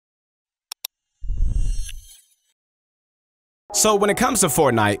So when it comes to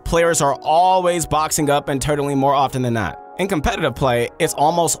Fortnite, players are always boxing up and turtling more often than not. In competitive play, it's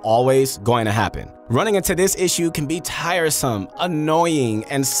almost always going to happen. Running into this issue can be tiresome, annoying,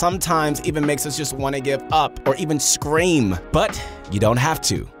 and sometimes even makes us just want to give up or even scream. But you don't have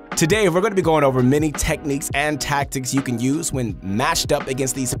to. Today, we're going to be going over many techniques and tactics you can use when matched up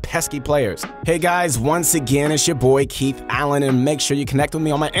against these pesky players. Hey guys, once again, it's your boy Keith Allen, and make sure you connect with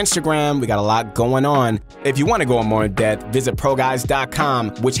me on my Instagram. We got a lot going on. If you want to go more in depth, visit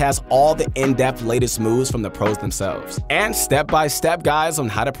ProGuides.com, which has all the in-depth latest moves from the pros themselves, and step-by-step guides on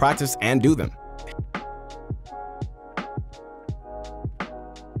how to practice and do them.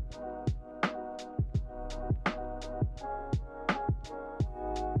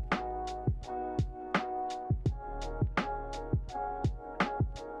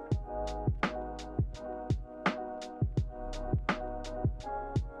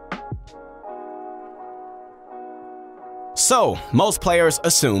 So, most players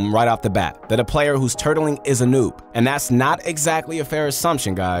assume right off the bat that a player who's turtling is a noob, and that's not exactly a fair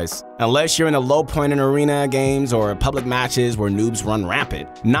assumption, guys. Unless you're in a low point in arena games or public matches where noobs run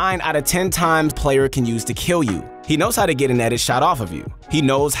rampant, 9 out of 10 times player can use to kill you. He knows how to get an edit shot off of you. He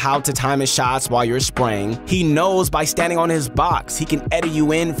knows how to time his shots while you're spraying. He knows by standing on his box, he can edit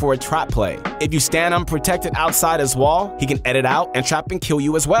you in for a trap play. If you stand unprotected outside his wall, he can edit out and trap and kill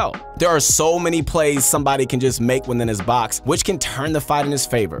you as well. There are so many plays somebody can just make within his box, which can turn the fight in his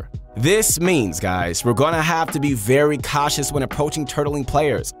favor. This means, guys, we're gonna have to be very cautious when approaching turtling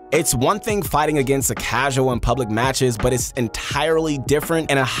players. It's one thing fighting against a casual in public matches, but it's entirely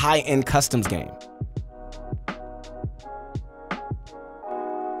different in a high-end customs game.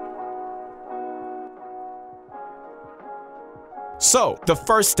 So, the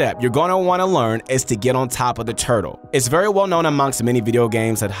first step you're going to want to learn is to get on top of the turtle. It's very well known amongst many video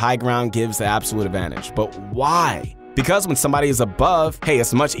games that high ground gives the absolute advantage. But why? Because when somebody is above, hey,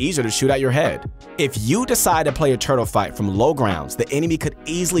 it's much easier to shoot at your head. If you decide to play a turtle fight from low grounds, the enemy could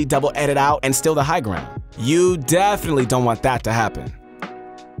easily double edit out and steal the high ground. You definitely don't want that to happen.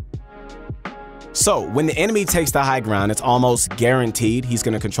 So, when the enemy takes the high ground, it's almost guaranteed he's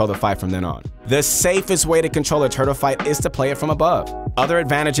going to control the fight from then on. The safest way to control a turtle fight is to play it from above. Other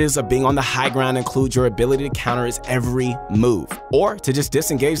advantages of being on the high ground include your ability to counter his every move, or to just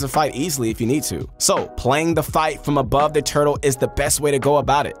disengage the fight easily if you need to. So, playing the fight from above the turtle is the best way to go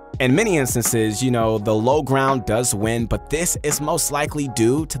about it. In many instances, the low ground does win, but this is most likely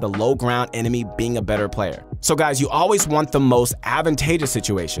due to the low ground enemy being a better player. So guys, you always want the most advantageous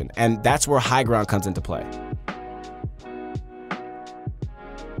situation, and that's where high ground comes into play.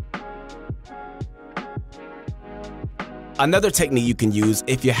 Another technique you can use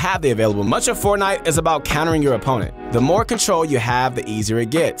if you have the available. Much of Fortnite is about countering your opponent. The more control you have, the easier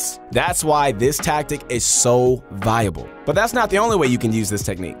it gets. That's why this tactic is so viable. But that's not the only way you can use this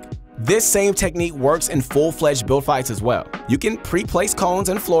technique. This same technique works in full-fledged build fights as well. You can pre-place cones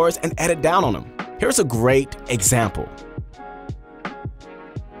and floors and edit down on them. Here's a great example.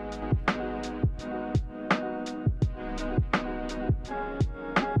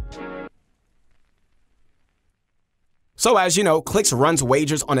 So as you know, Clicks runs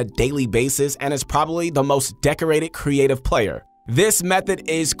wagers on a daily basis and is probably the most decorated creative player. This method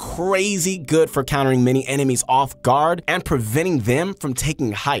is crazy good for countering many enemies off guard and preventing them from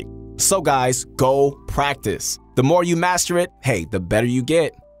taking height. So guys, go practice. The more you master it, hey, the better you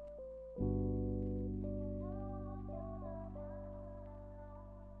get.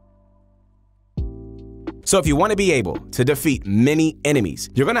 So if you want to be able to defeat many enemies,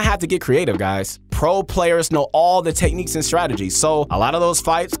 you're going to have to get creative, guys. Pro players know all the techniques and strategies, so a lot of those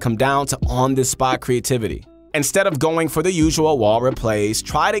fights come down to on-the-spot creativity. Instead of going for the usual wall replace,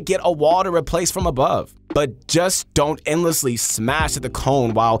 try to get a wall to replace from above. But just don't endlessly smash at the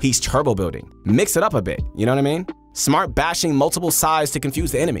cone while he's turbo building. Mix it up a bit, you know what I mean? Smart bashing multiple sides to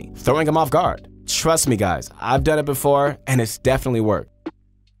confuse the enemy, throwing him off guard. Trust me, guys, I've done it before, and it's definitely worked.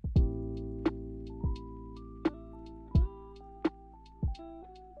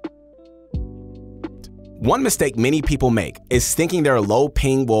 One mistake many people make is thinking their low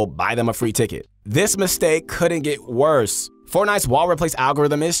ping will buy them a free ticket. This mistake couldn't get worse. Fortnite's wall replace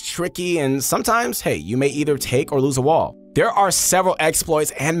algorithm is tricky, and sometimes, hey, you may either take or lose a wall. There are several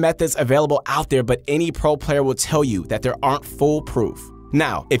exploits and methods available out there, but any pro player will tell you that there aren't foolproof.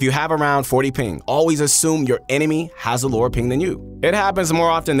 Now, if you have around 40 ping, always assume your enemy has a lower ping than you. It happens more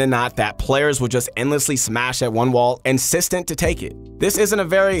often than not that players will just endlessly smash at one wall, insistent to take it. This isn't a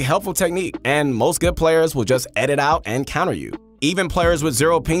very helpful technique, and most good players will just edit out and counter you. Even players with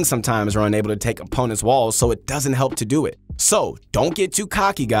 0 ping sometimes are unable to take opponents' walls, so it doesn't help to do it. So don't get too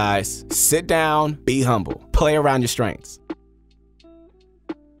cocky, guys. Sit down, be humble, play around your strengths.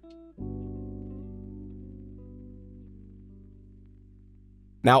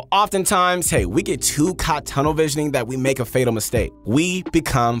 Now, oftentimes, hey, we get too caught tunnel visioning that we make a fatal mistake. We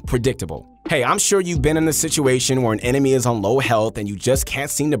become predictable. Hey, I'm sure you've been in a situation where an enemy is on low health and you just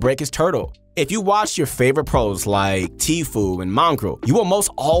can't seem to break his turtle. If you watch your favorite pros like Tfue and Mongrel, you will most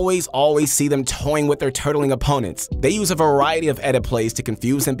always see them toying with their turtling opponents. They use a variety of edit plays to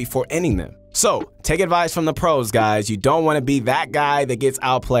confuse them before ending them. So, take advice from the pros, guys. You don't want to be that guy that gets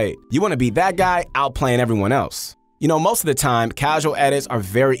outplayed. You want to be that guy outplaying everyone else. You know, most of the time, casual edits are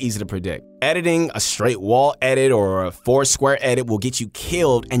very easy to predict. Editing a straight wall edit or a 4-square edit will get you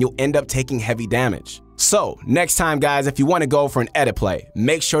killed and you'll end up taking heavy damage. So, next time, guys, if you want to go for an edit play,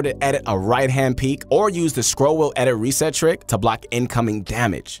 make sure to edit a right-hand peek or use the scroll wheel edit reset trick to block incoming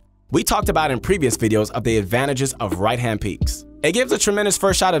damage. We talked about in previous videos of the advantages of right-hand peeks. It gives a tremendous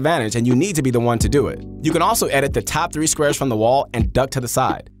first shot advantage and you need to be the one to do it. You can also edit the top 3 squares from the wall and duck to the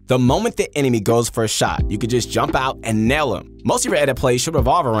side. The moment the enemy goes for a shot, you can just jump out and nail him. Most of your edit plays should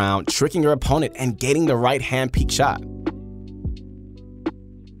revolve around tricking your opponent and getting the right-hand peek shot.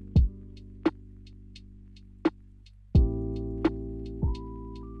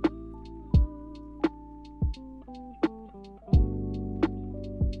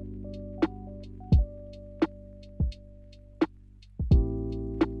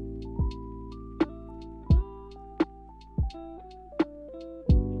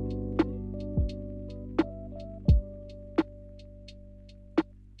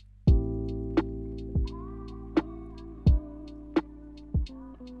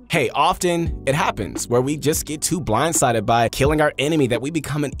 Hey, often it happens where we just get too blindsided by killing our enemy that we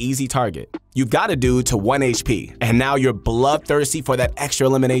become an easy target. You've got a dude to 1 HP, and now you're bloodthirsty for that extra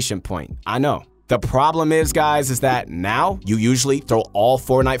elimination point. I know. The problem is, guys, is that now you usually throw all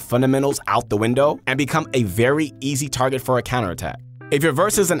Fortnite fundamentals out the window and become a very easy target for a counterattack. If you're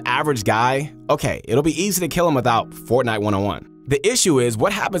versus an average guy, okay, it'll be easy to kill him without Fortnite 101. The issue is,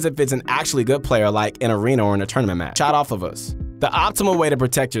 what happens if it's an actually good player like an arena or in a tournament match? Shot off of us. The optimal way to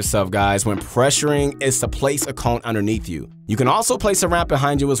protect yourself, guys, when pressuring is to place a cone underneath you. You can also place a ramp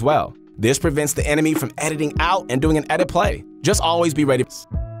behind you as well. This prevents the enemy from editing out and doing an edit play. Just always be ready.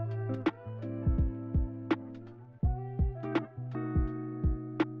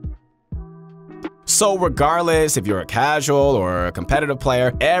 So regardless if you're a casual or a competitive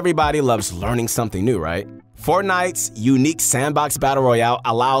player, everybody loves learning something new, right? Fortnite's unique sandbox battle royale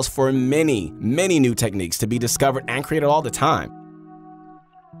allows for many new techniques to be discovered and created all the time.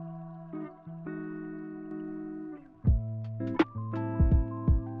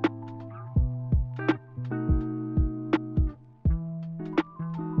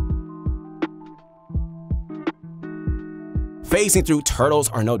 Phasing through turtles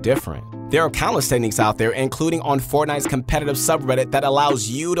are no different. There are countless techniques out there, including on Fortnite's competitive subreddit, that allows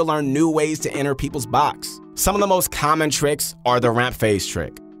you to learn new ways to enter people's box. Some of the most common tricks are the ramp phase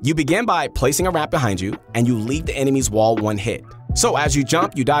trick. You begin by placing a ramp behind you, and you leave the enemy's wall one hit. So as you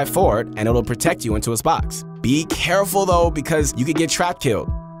jump, you dive forward, and it'll protect you into his box. Be careful though, because you could get trap killed.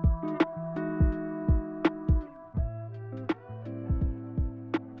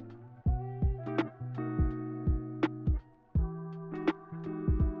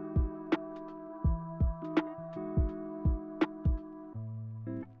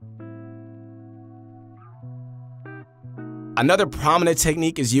 Another prominent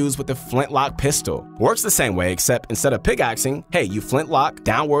technique is used with the flintlock pistol. Works the same way, except instead of pickaxing, hey, you flintlock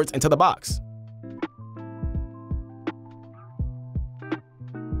downwards into the box.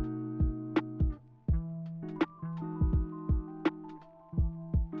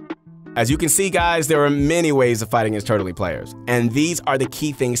 As you can see, guys, there are many ways of fighting against turtley players, and these are the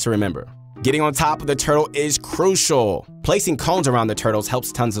key things to remember. Getting on top of the turtle is crucial. Placing cones around the turtles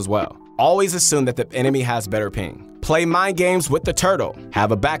helps tons as well. Always assume that the enemy has better ping. Play mind games with the turtle.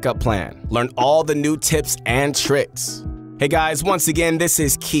 Have a backup plan. Learn all the new tips and tricks. Hey guys, once again, this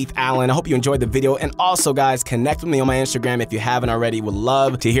is Keith Allen. I hope you enjoyed the video. And also, guys, connect with me on my Instagram if you haven't already. Would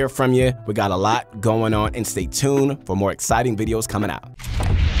love to hear from you. We got a lot going on, and stay tuned for more exciting videos coming out.